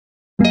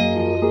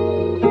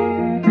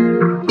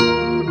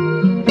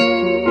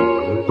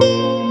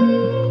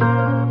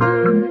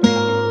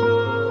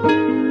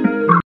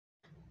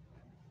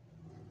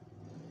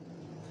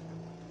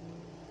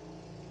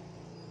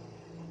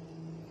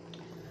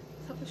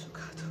πέσω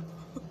κάτω.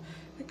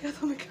 Δεν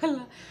κάθομαι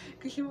καλά.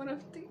 Και όχι μόνο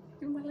αυτή,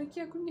 η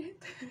μαλακία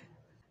κουνιέται.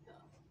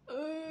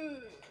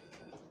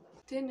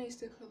 Τι εννοείς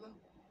το έχω εδώ?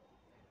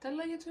 Τα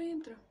λόγια του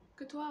intro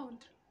και του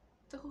outro.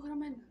 Τα έχω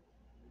γραμμένα.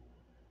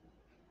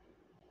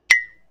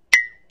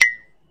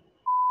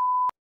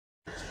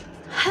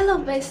 Hello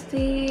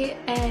bestie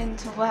and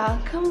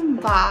welcome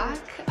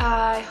back.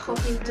 I hope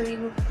you're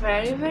doing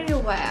very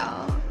well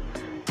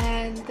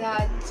and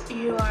that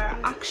you are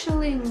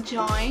actually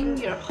enjoying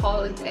your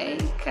holiday,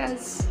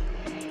 because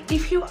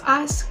if you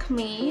ask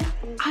me,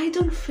 I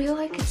don't feel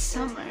like it's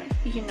summer,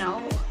 you know.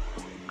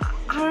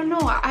 I don't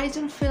know, I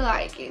don't feel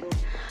like it.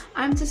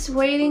 I'm just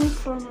waiting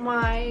for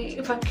my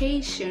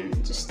vacation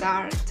to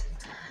start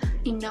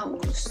in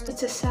August.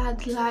 It's a sad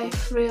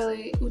life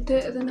really.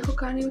 Δεν έχω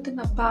κάνει ούτε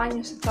ένα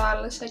μπάνιο στη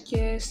θάλασσα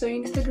και στο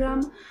Instagram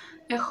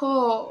έχω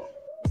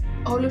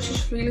όλους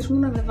τους φίλους μου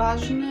να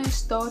ανεβάζουν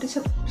stories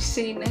από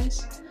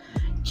πισίνες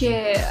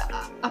και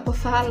από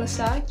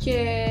θάλασσα και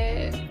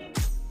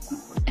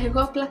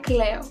εγώ απλά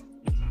κλαίω.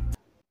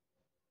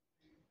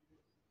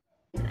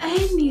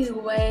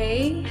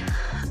 Anyway,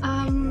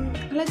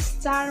 let's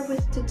start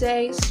with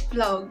today's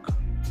vlog,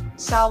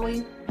 shall we?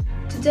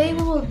 Today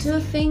we will do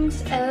things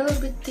a little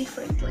bit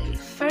differently.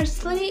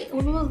 Firstly,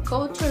 we will go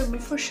to a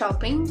mall for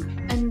shopping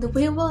and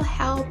we will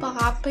help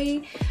𝐼𝐿𝐼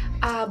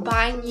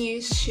buy new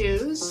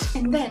shoes,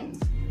 and then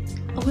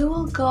we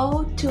will go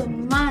to a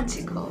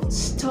magical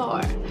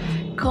store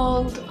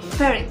called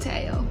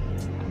Fairytale.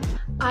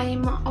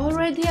 I'm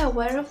already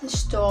aware of the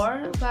store,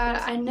 but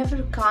I never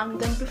gone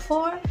there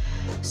before,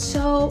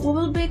 so we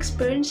will be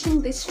experiencing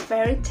this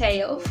fairy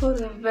tale for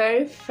the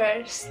very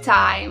first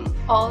time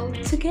all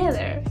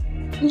together.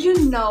 You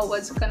know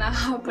what's gonna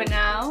happen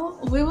now.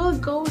 We will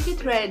go get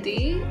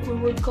ready, we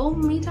will go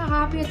meet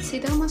𝐼𝐿𝐼 at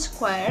𝐶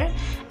Square,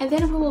 and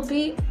then we will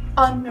be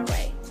on our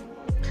way.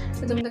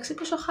 Εν τω μεταξύ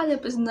πόσο χάλια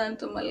πες να είναι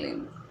το μαλλί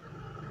μου.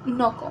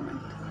 No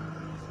comment.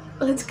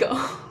 Let's go.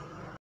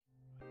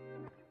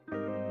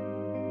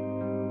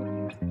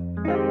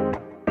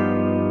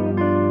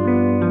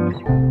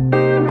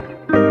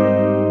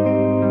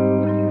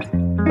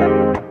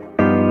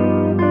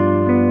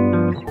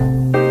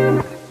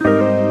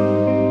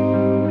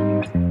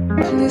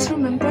 Please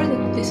remember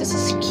that this is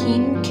a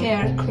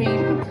skincare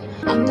cream.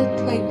 I'm not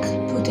like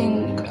putting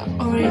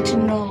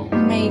original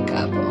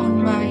makeup on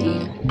my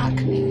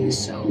acne,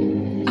 so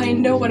I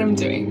know what I'm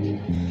doing.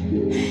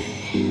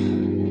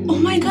 Oh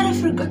my god, I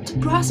forgot to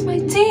brush my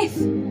teeth!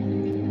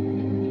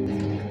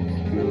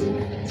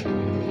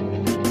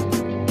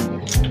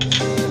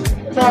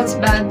 That's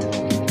bad,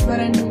 but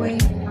anyway,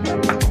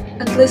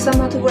 at least I'm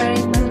not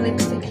wearing my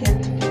lipstick yet.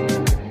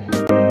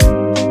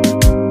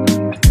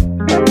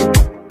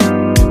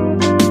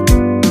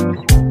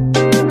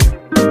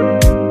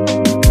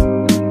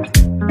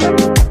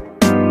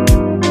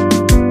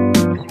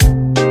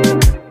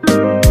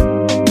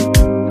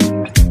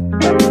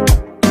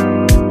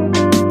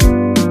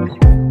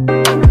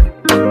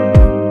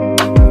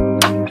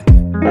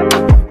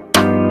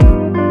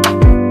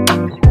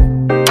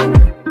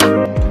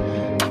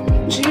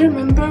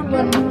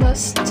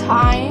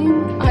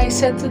 I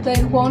said that I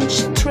won't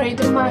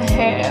straighten my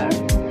hair.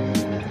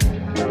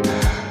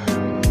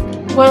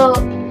 Well,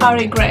 I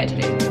regretted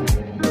it.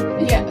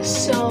 Yeah,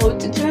 so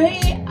today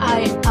I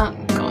am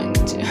going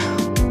to.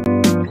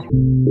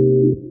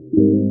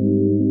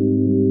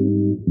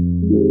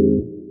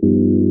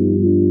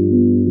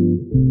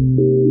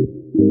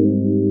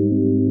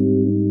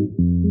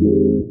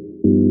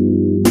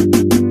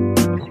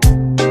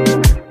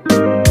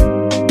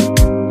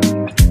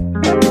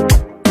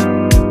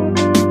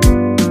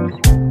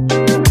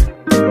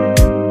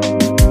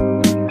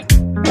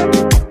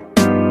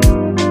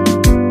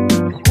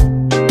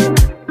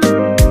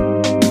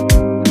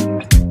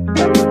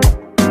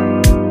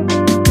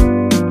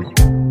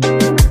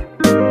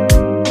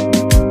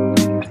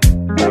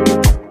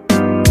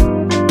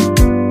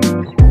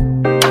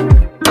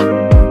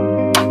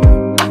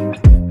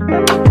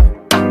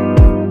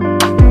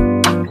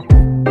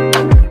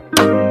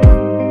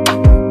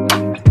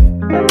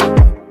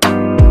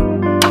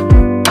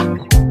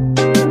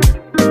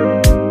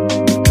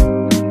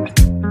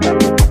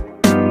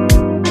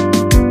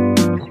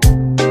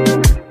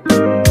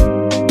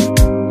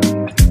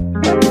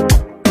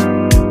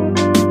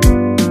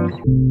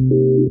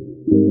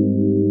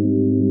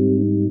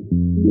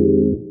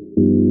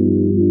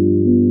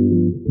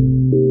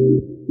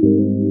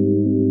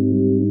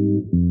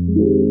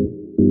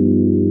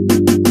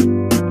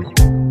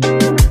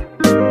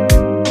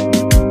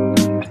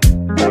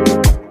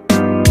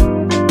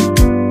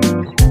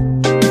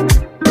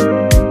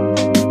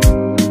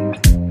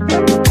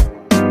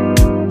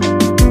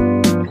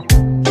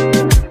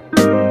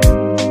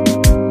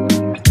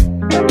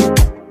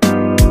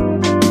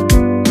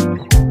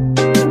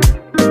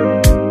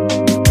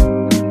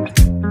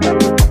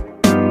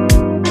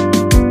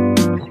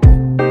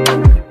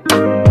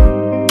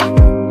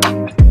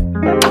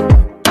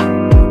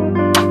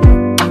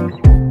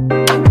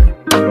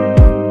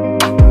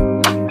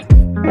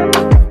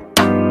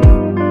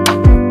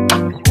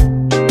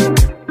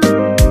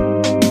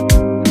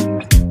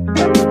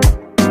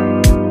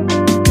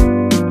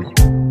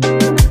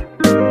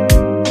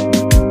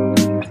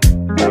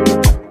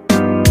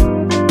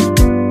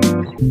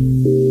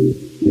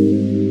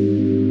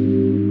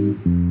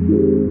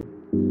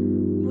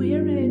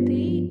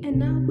 and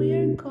now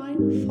we're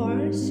going for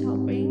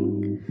shopping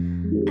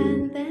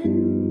and then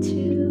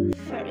to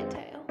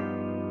Fairytale.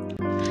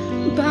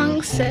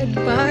 Bang said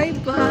bye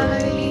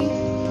bye.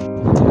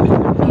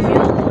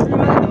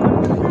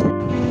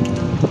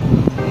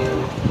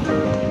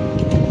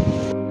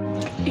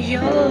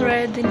 Y'all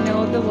already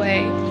know the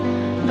way,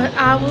 but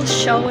I will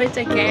show it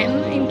again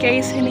in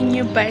case any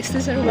new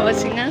besties are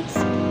watching us.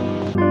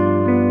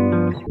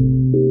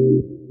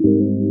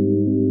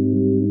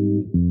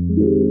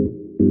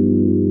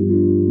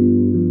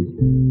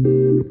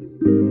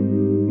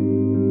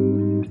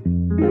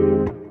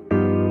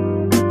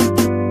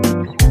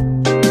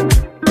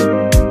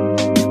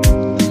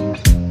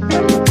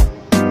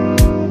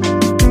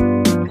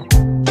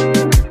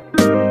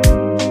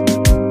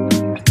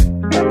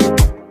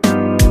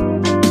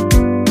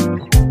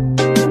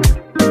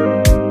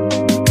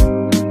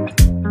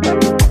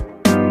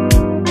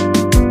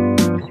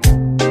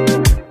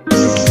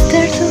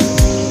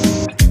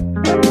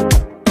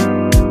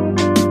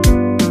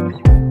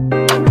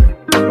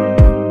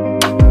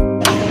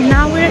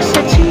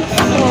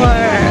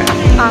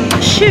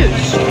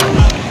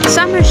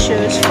 Summer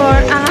shoes for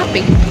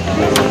Abby.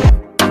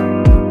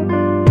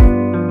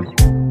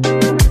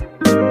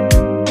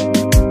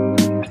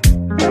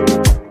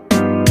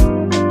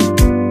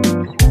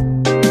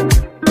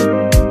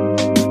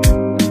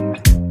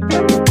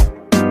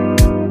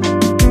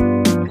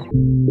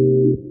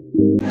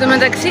 Εν τω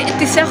μεταξύ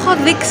της έχω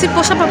δείξει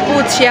πόσα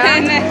παπούτσια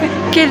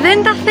και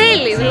δεν τα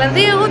θέλει.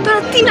 Δηλαδή εγώ τώρα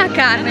τι να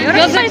κάνω, η ώρα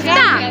είναι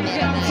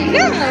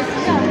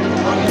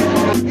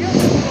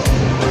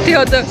 7. Τι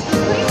όντως.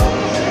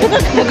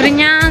 Μου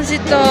γκρινιάζει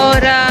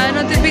τώρα,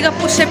 ενώ την πήγα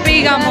που σε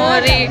πήγα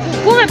μωρή.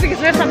 Πού με πήγες,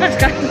 δεν θα πας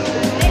καν.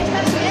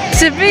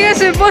 Σε πήγα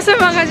σε πόσα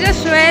μαγαζιά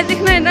σου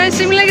έδειχνα, ενώ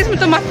εσύ μιλάγες με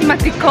το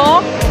μαθηματικό.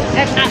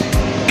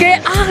 Και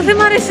αχ, δεν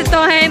μ' αρέσει το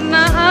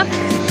ένα, αχ,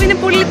 είναι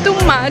πολύ too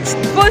much.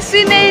 Πώς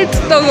είναι έτσι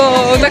το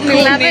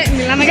δακούνι.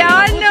 Για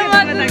όνομα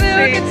του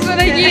Θεού και της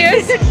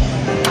Παναγίας.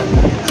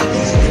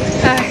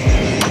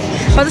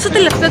 Πάντως το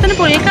τελευταίο ήταν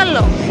πολύ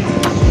καλό.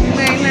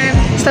 Ναι, είναι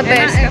στα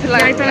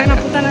besties. Ήταν ένα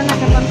που ήταν ένα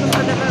κατάνθος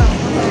κατεβαίο.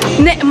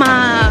 Ναι, μα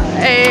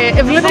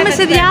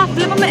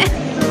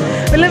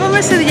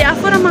βλέπαμε σε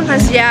διάφορα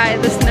μαγαζιά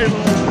εδώ στην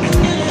Ερμού.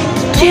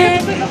 Και...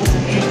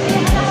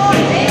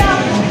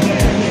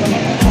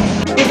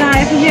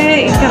 Έφυγε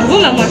η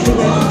καρδούλα μου,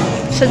 έφυγε.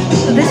 So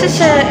this is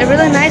a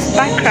really nice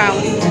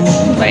background,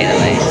 by the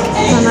way.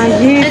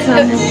 Παναγίτσα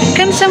μου.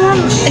 Can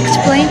someone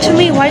explain to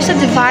me why the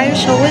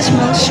dividers always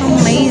smell so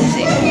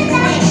amazing?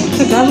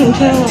 Ψεκάζουν,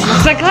 ξέρω. Μας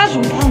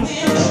ψεκάζουν πάνω.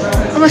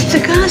 Μας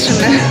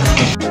ψεκάζουνε.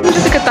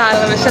 Δεν το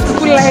κατάλαβες, αυτό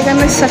που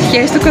λέγανε στις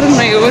αρχές του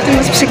κορονοϊού, ότι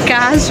μας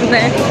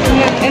ψεκάζουνε.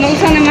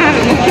 Εννοούσαν εμάς.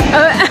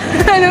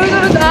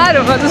 Εννοούσαμε το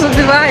άρωμα, το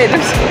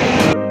dividers.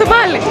 Το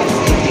πάλι.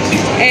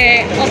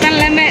 Όταν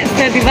λέμε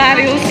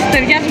Stradivarius,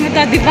 ταιριάζει με το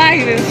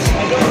antivirus.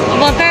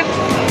 Οπότε...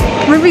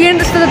 Μην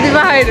πηγαίνετε στο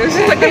antivirus,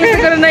 θα κολλήσει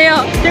το κορονοϊό.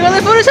 Και εγώ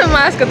δεν φορούσα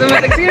μάσκα το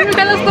μεταξύ, είμαι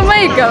καλά στο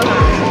make-up.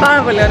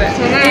 Πάρα πολύ ωραία.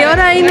 Η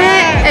ώρα είναι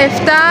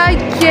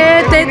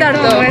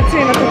 7:04. Έτσι,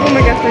 να το πούμε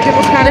και αυτό και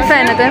πώς χάλασε. Δεν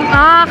φαίνεται.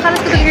 Α,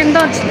 χάλασε το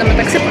κινητό της το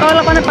μεταξύ.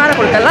 Όλα πάνε πάρα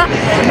πολύ καλά.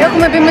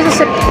 Έχουμε μπει μέσα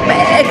σε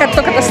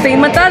 100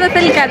 καταστήματα, δεν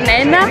θέλει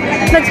κανένα.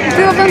 Εντάξει,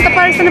 πιστεύω αυτό να τα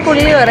πάρεις ήταν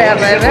πολύ ωραία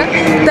βέβαια.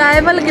 Τα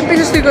έβαλα και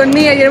πίσω στη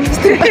γωνία για να μην τους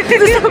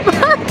τα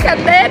πάρει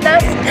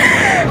κανένας.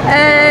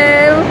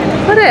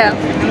 Ωραία.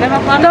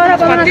 Τώρα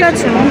πάμε να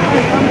κάτσουμε.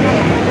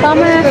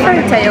 Πάμε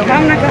Fairytale.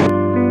 Πάμε να κάτσουμε.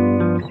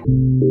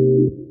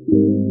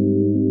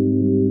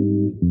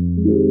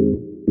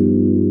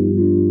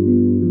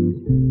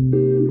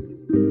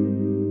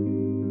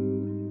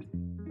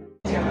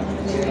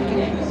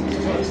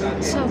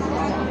 So,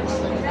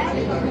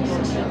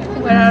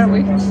 where are we?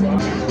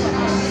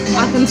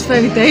 Athens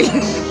Fairytale.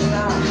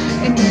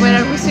 And where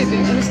are we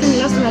sitting? Εμείς και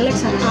μιλάω στην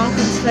Αλέξα.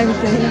 Athens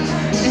Fairytale.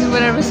 And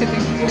where are we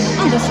sitting?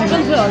 On the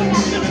second floor.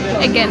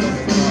 Again.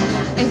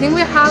 I think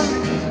we have...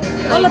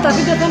 Όλα τα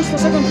βίντεο θα είναι στο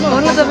second floor.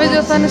 Όλα τα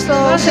βίντεο θα είναι στο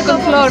second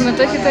floor. Με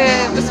το έχετε...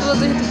 Πιστεύω ότι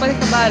το έχετε πάρει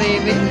χαμπάρι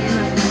ήδη.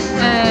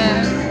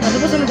 Να δω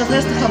πώς θα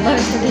μεταφράσει το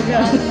χαμπάρι στα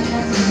αγγλικά.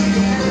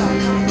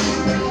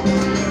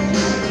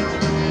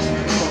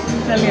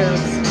 Καλή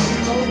ερώτηση.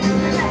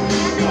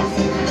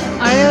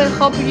 I really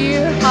hope you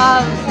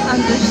have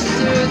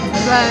understood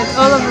that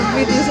all of the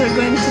videos are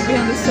going to be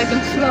on the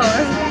second floor.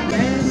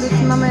 Δεν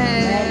θυμάμαι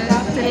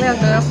τι λέω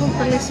τώρα, έχω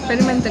κολλήσει,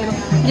 περιμένετε λίγο.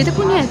 Γιατί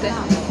κουνιέται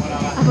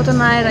από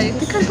τον αέρα,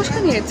 τι κάνει, πώς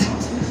κάνει έτσι?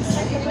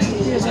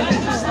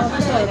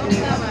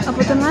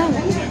 Από τον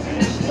αέρα.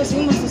 Πώς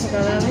είμαστε στο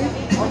καράβι.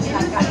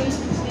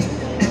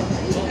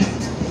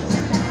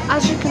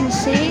 As you can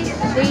see,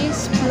 this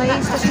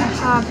place doesn't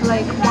have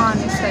like one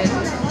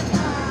aesthetic.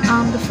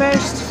 The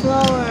first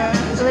floor,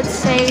 let's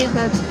say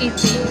that it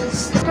is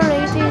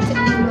decorated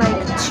in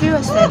like two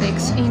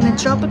aesthetics, in a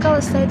tropical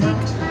aesthetic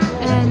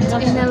and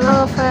in a lot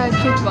of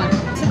cute one.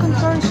 Second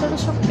floor is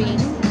also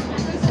pink,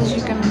 as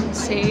you can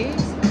see,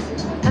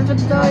 even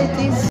though it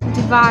is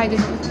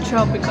divided with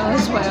tropical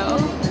as well.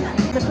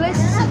 The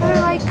place is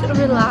very like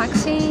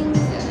relaxing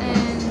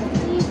and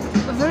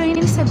very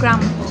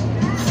Instagrammable.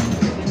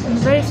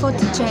 very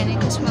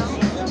photogenic as well.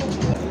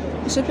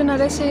 Σε όποιον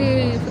αρέσει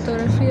η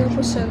φωτογραφία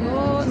όπως εγώ,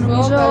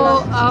 νομίζω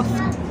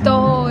αυτό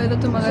εδώ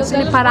το μαγαζί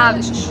είναι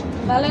παράδεισος.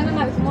 Βάλε έναν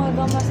αριθμό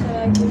εδώ με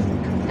αστεράκι.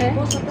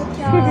 Πόσα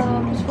τέτοια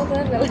φото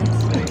έβγαλες.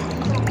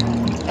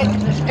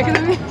 Έκανε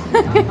μία.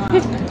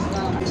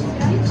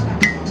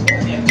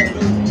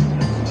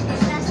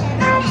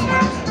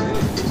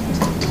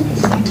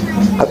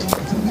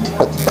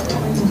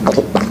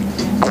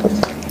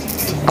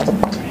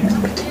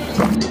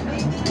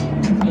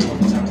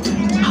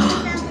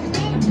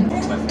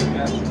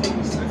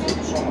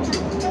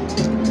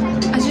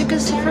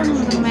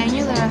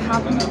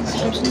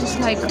 It's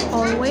like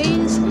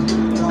always,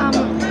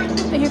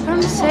 you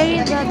can say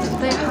that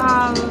they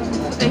have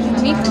a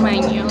unique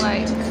menu.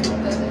 Like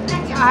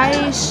I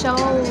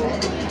show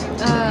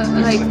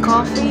like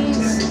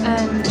coffees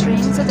and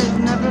drinks that I've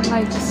never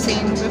like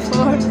seen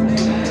before,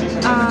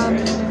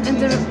 and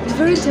they're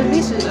very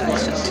delicious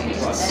actually.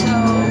 So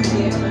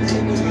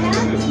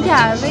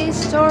yeah, this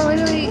store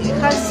really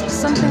has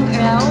something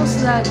else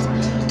that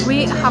we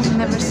have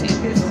never seen.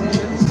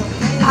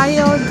 I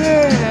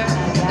order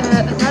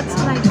that's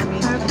like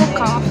purple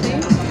coffee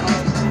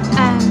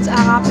and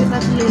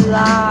𝐼𝐴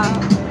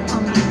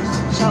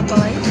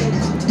chocolate.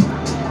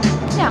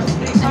 Yeah,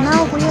 and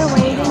now we are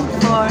waiting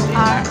for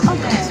our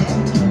orders.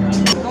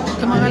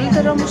 Το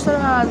μεγαλύτερο όμως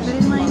τώρα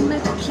δίλημα είναι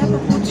ποια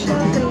παπούτσια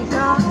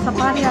τελικά θα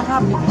πάρει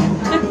αγάπη.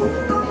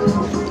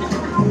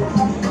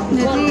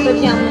 Γιατί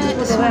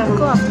είναι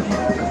σημαντικό αυτό.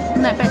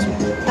 Ναι, πες μου.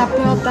 Τα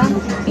πρώτα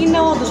είναι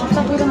όντως αυτά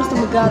που είδαμε στο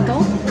Μικάτο.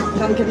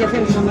 Κάνουν και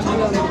διαφήμιση να μας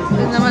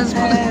πει. Να μας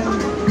πει.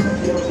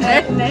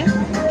 Ναι,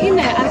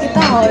 είναι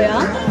αρκετά ωραία.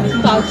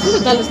 Εντάξει,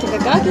 δεν τα λες και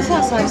κακά και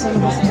εσάς άρεσαν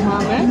όπως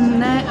θυμάμαι.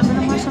 Ναι, εμένα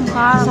μου άρεσαν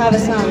πάρα πολύ. Σ'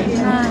 άρεσαν.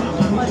 Ναι.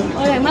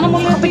 Ωραία, η μάνα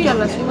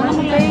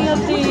μου λέει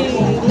ότι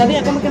δηλαδή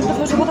ακόμα και αν το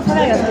φορέσω εγώ θα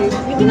φοράει αυτή.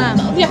 Γιατί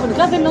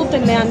διαφορετικά δεν είναι ούτε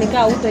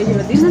νεανικά ούτε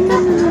γεροντίστικα.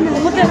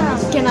 Οπότε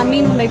και να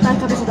μείνουν να υπάρχει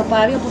κάποιος να τα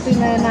πάρει, οπότε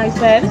είναι ένα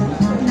υπέρ.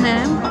 Ναι,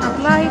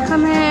 απλά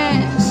είχαν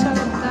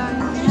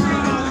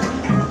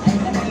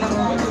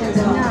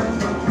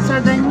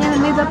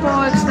 49,90 από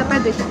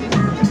 65 είχε πει.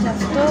 Και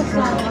αυτό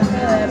θα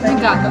μην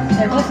κάτω.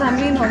 Εγώ θα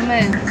μείνω με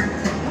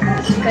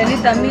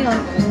 50 μείον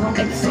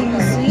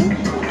 6,5,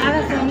 άρα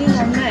θα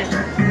μείνω με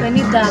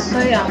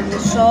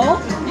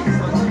 53,5.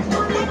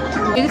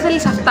 Γιατί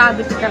θέλεις αυτά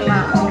αντί και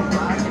καλά.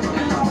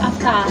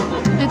 Αυτά.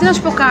 Γιατί να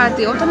σου πω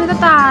κάτι, όταν είδα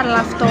τα άλλα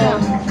αυτό,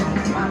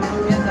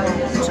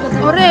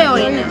 ωραίο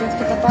είναι,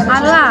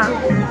 αλλά,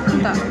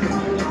 κοίτα,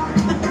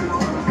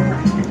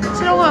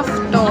 ξέρω εγώ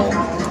αυτό,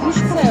 Μη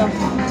σου ξέρω.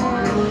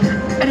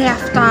 ρε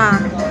αυτά,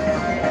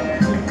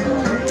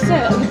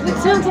 Δεν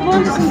ξέρω αν θα μπορώ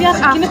να το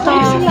συνδυάσω και είναι Αυτό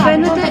πολύ ψηλά.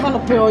 φαίνεται- Δεν θα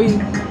βάλω ΠΟΗ.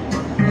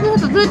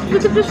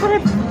 δεν την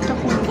φοράει το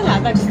έχουν. Καλά,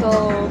 εντάξει,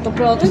 το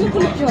πρώτο είναι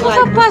πολύ πιο Πού light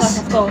θα μπροστά πας? σε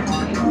αυτό.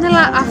 Ναι,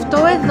 αλλά αυτό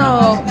εδώ,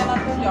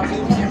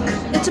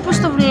 έτσι όπως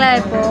το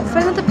βλέπω,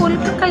 φαίνεται πολύ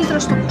πιο καλύτερο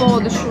στο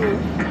πόδι σου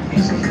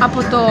από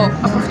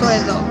αυτό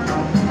εδώ.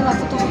 Καλά,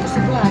 αυτό το έχω και στο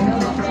πλάι.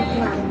 Αυτό το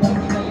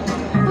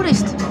πλάι.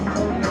 Ορίστε.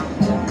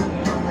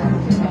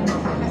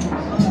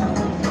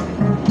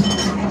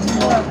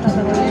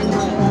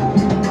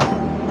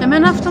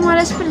 Εμένα αυτό μου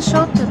αρέσει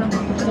περισσότερο.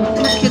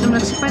 Και το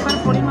μεταξύ πάει πάρα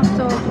πολύ με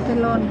αυτό το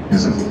τελώνει.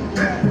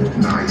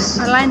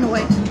 Αλλά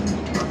anyway.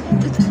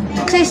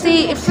 Ξέρεις τι,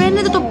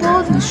 φαίνεται το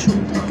πόδι σου.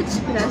 Τι της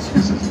πειράζει.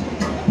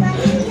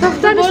 Θα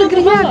φτάνει στον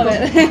Κυριακό.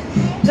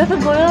 Δεν θα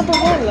μπορώ να το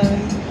βάλω.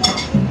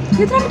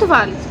 Γιατί να μην το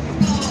βάλει.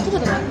 Πού θα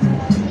το βάλω?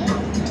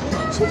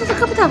 Σε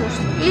 12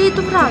 Αυγούστου ή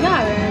το βράδυ.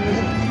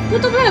 Πού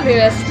το βράδυ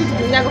ρε, στο σπίτι του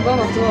Κυριακό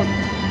κάνω αυτό.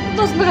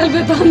 Τόσο μεγάλη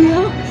Βρετάνια.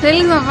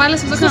 Θέλεις να βάλεις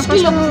αυτό και Στο να πας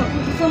σκύλο στο...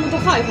 που θα μου το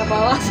φάει θα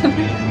πάω, άσε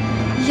με.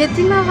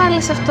 Γιατί να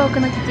βάλεις αυτό και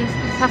να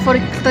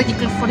θα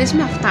κυκλοφορείς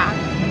με αυτά.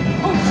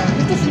 Όχι,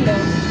 δεν το σου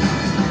λέω.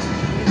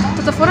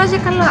 Θα το φοράς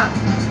για καλά.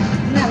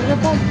 Ναι, αλλά δεν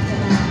πάω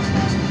πουθενά.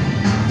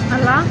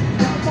 Αλλά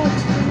Δεν θα πάω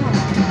πουθενά.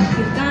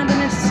 Ειδικά αν δεν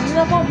έχεις εσύ, δεν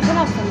θα πάω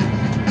πουθενά πουθενά.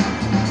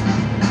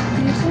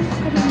 είναι αυτό που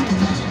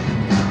κανονίζεις.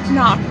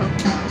 Να έρθω.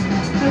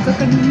 Να το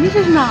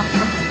κανονίζεις να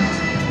έρθω.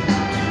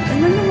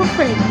 Εμένα μου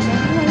φαίνεται.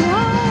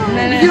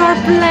 Ναι, ναι, You are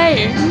ναι.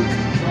 playing.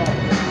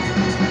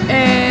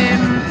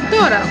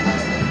 Τώρα.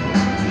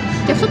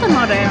 Και αυτό ήταν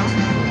ωραίο.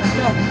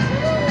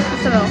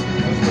 Αυτό εδώ.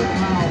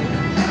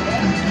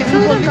 Και αυτό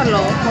ήταν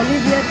καλό. Πολύ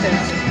ιδιαίτερο.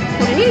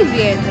 Πολύ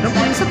ιδιαίτερο.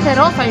 Πολύ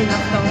σταθερό θα είναι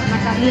αυτό.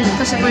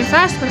 Θα σε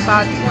βοηθάει στο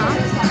περπάτημα.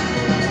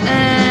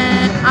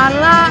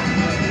 Αλλά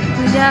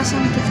δουλειά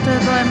σαν και αυτό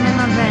εδώ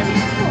εμένα δεν.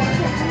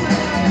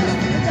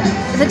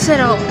 Δεν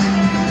ξέρω.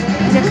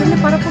 Διακρίνει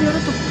πάρα πολύ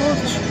ωραίο το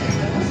πόδι σου.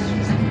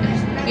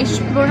 Ίσως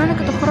μπορεί να είναι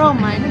και το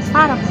χρώμα, είναι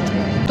πάρα πολύ.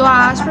 Το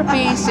άσπρο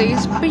επίσης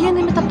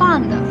πηγαίνει με τα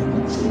πάντα.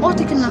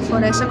 Ό,τι και να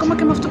φορέσει, ακόμα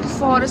και με αυτό που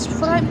φόρεσαι,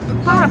 φοράει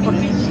πάρα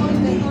πολύ.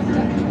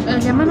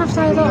 Για μένα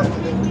αυτά εδώ.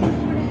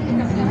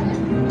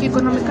 Και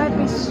οικονομικά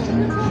επίσης.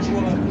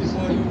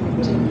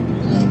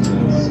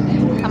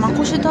 Θα μ'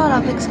 ακούσει τώρα,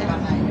 δεν ξέρω.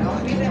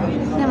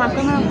 Ναι, μα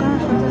ακόμα να κάνω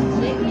αυτό.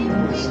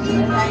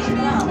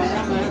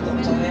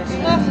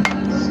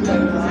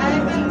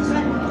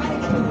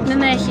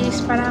 Δεν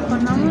έχεις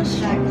παράπονο όμως.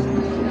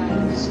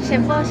 Σε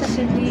πόσα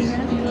σε πήγα.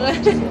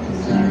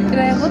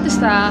 Κοίτα, εγώ της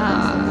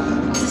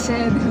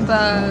έδειχνα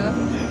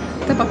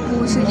τα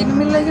παπούτσια και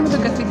μιλάγε με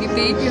τον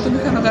καθηγητή και για το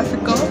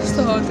μηχανογραφικό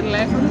στο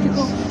τηλέφωνο και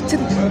εγώ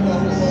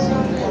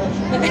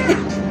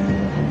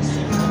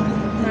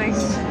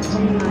nice,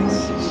 nice.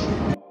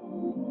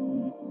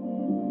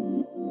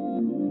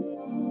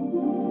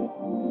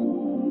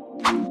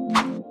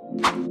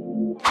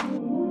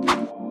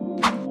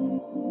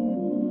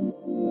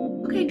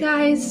 Okay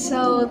guys,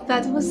 so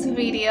that was the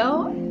video.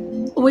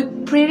 We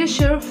pretty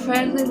sure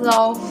fell in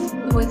love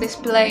with this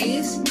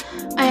place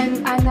and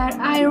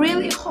I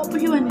really hope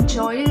you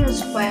enjoy it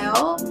as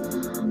well.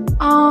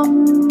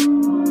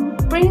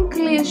 Πριν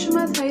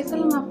κλείσουμε θα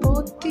ήθελα να πω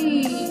ότι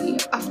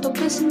αυτό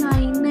πες να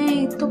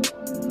είναι το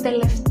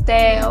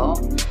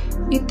τελευταίο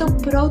ή το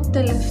πρώτο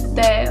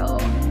τελευταίο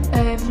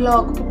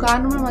vlog που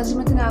κάνουμε μαζί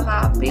με την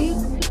Αγάπη,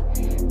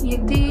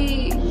 γιατί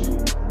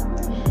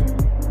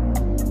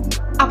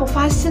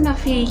αποφάσισε να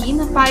φύγει,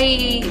 να πάει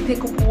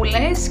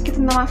διακοπούλες και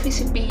να με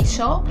αφήσει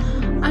πίσω,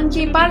 αν και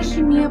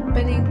υπάρχει μια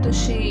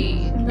περίπτωση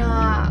να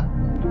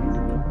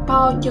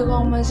πάω κι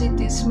εγώ μαζί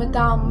της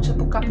μετά όμως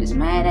από κάποιες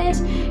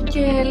μέρες και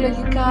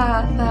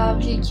λογικά θα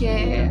βγει και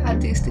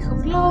αντίστοιχο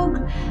vlog,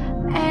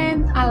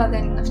 αλλά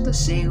δεν είναι αυτό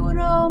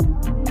σίγουρο,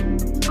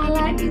 αλλά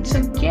it's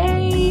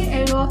okay,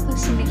 εγώ θα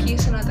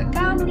συνεχίσω να τα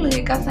κάνω,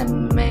 λογικά θα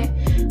είμαι με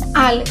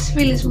άλλες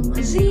φίλες μου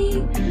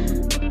μαζί.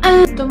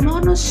 Το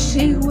μόνο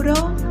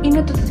σίγουρο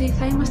είναι το ότι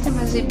θα είμαστε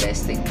μαζί,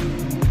 bestie.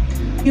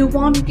 You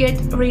won't get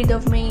rid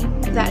of me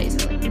that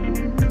easily.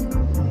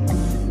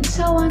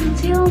 So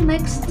until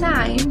next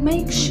time,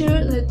 make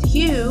sure that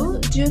you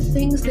do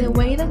things the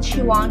way that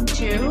you want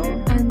to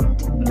and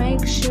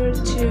make sure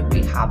to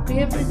be happy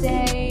every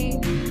day,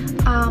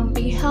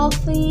 be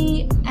healthy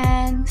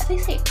and stay